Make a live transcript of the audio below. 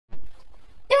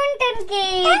Content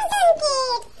Kids!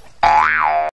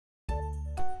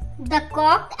 The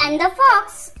Cock and the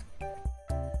Fox.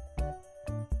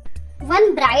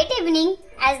 One bright evening,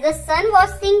 as the sun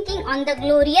was sinking on the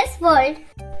glorious world,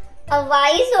 a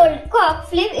wise old cock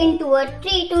flew into a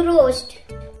tree to roast.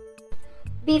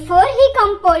 Before he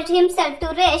composed himself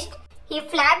to rest, he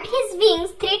flapped his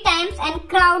wings 3 times and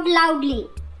crowed loudly.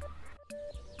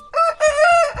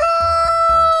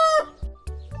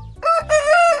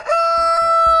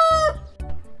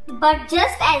 But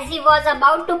just as he was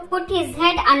about to put his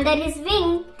head under his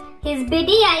wing, his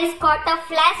beady eyes caught a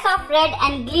flash of red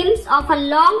and glimpse of a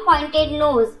long pointed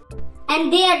nose,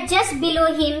 and there just below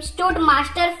him stood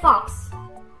Master Fox.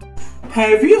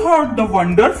 "Have you heard the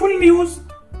wonderful news?"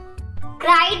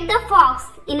 cried the fox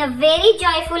in a very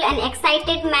joyful and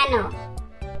excited manner.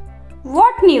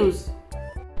 "What news?"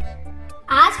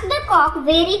 asked the cock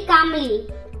very calmly.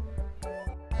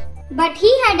 But he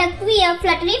had a queer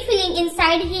fluttery feeling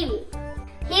inside him.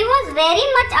 He was very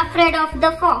much afraid of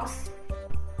the fox.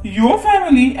 "Your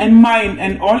family and mine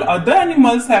and all other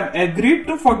animals have agreed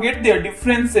to forget their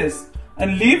differences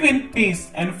and live in peace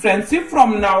and friendship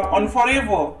from now on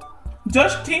forever.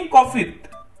 Just think of it.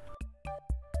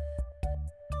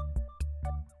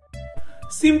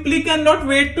 Simply cannot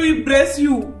wait to embrace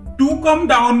you. Do come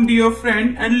down, dear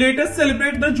friend, and let us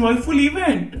celebrate the joyful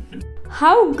event."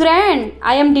 "How grand!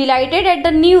 I am delighted at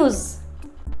the news."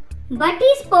 But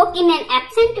he spoke in an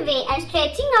absent way and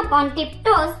stretching up on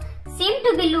tiptoes seemed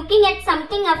to be looking at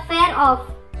something afar off.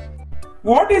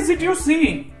 "What is it you see?"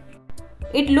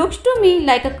 "It looks to me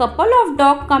like a couple of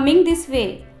dogs coming this way.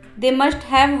 They must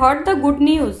have heard the good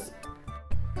news."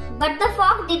 But the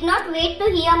fox did not wait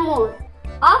to hear more.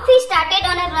 Off he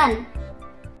started on a run.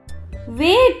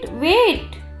 Wait!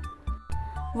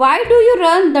 Why do you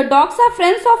run? The dogs are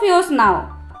friends of yours now."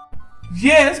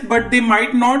 "Yes, but they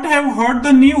might not have heard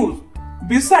the news.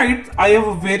 Besides, I have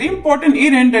a very important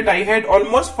errand that I had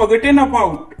almost forgotten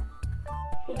about."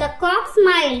 The cock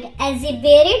smiled as he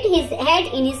buried his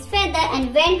head in his feather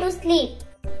and went to sleep.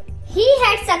 He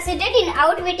had succeeded in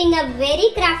outwitting a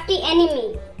very crafty enemy.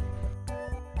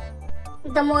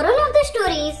 The moral of the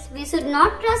story is we should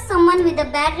not trust someone with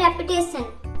a bad reputation.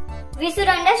 We should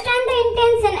understand the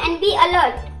intention and be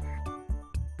alert.